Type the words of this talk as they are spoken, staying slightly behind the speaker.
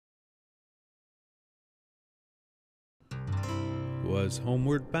was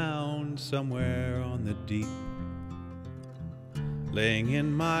homeward bound somewhere on the deep. Laying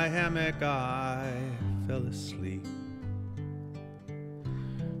in my hammock, I fell asleep.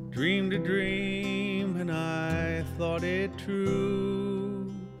 Dreamed a dream, and I thought it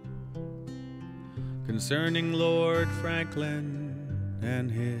true, concerning Lord Franklin and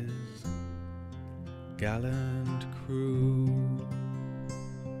his gallant crew.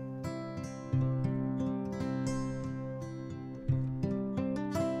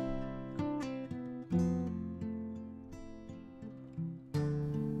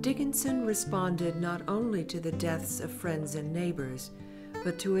 Dickinson responded not only to the deaths of friends and neighbors,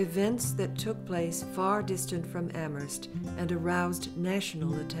 but to events that took place far distant from Amherst and aroused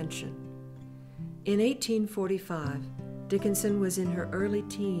national attention. In 1845, Dickinson was in her early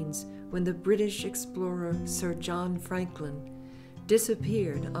teens when the British explorer Sir John Franklin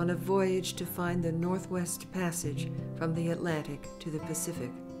disappeared on a voyage to find the Northwest Passage from the Atlantic to the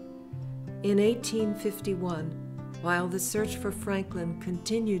Pacific. In 1851, while the search for Franklin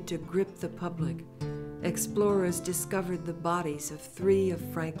continued to grip the public, explorers discovered the bodies of 3 of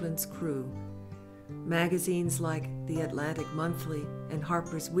Franklin's crew. Magazines like The Atlantic Monthly and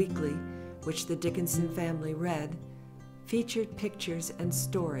Harper's Weekly, which the Dickinson family read, featured pictures and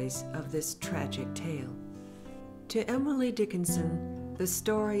stories of this tragic tale. To Emily Dickinson, the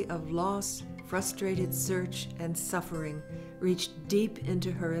story of loss, frustrated search, and suffering reached deep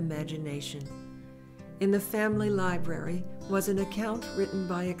into her imagination. In the family library was an account written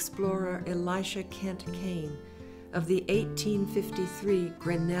by explorer Elisha Kent Kane of the 1853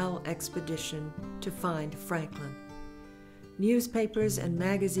 Grinnell expedition to find Franklin. Newspapers and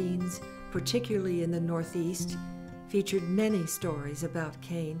magazines, particularly in the Northeast, featured many stories about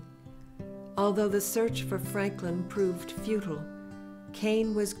Kane. Although the search for Franklin proved futile,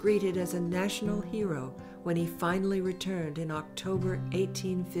 Kane was greeted as a national hero when he finally returned in October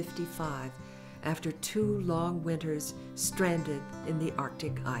 1855 after 2 long winters stranded in the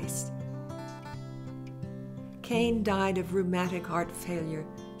Arctic ice. Kane died of rheumatic heart failure,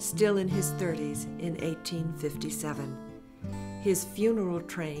 still in his 30s, in 1857. His funeral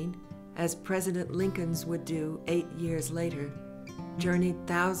train, as President Lincoln's would do 8 years later, journeyed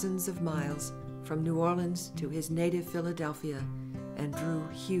thousands of miles from New Orleans to his native Philadelphia and drew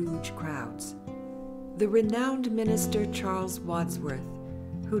huge crowds. The renowned minister Charles Wadsworth,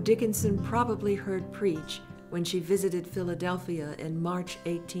 who Dickinson probably heard preach when she visited Philadelphia in March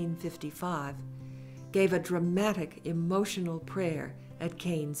 1855, gave a dramatic, emotional prayer at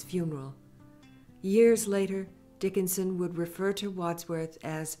Kane's funeral. Years later, Dickinson would refer to Wadsworth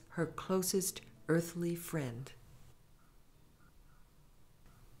as her closest earthly friend.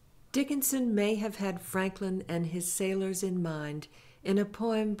 Dickinson may have had Franklin and his sailors in mind in a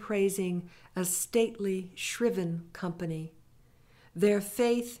poem praising a stately, shriven company, their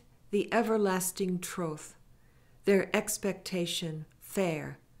faith the everlasting troth, their expectation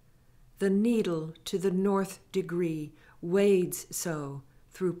fair. The needle to the north degree wades so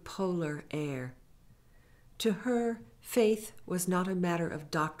through polar air. To her, faith was not a matter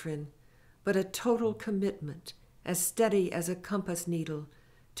of doctrine, but a total commitment, as steady as a compass needle,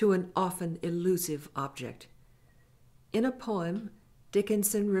 to an often elusive object. In a poem,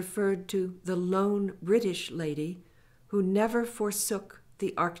 Dickinson referred to the lone British lady who never forsook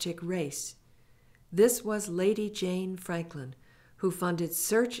the Arctic race. This was Lady Jane Franklin, who funded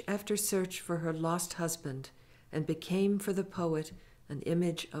search after search for her lost husband and became for the poet an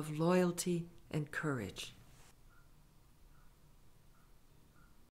image of loyalty and courage.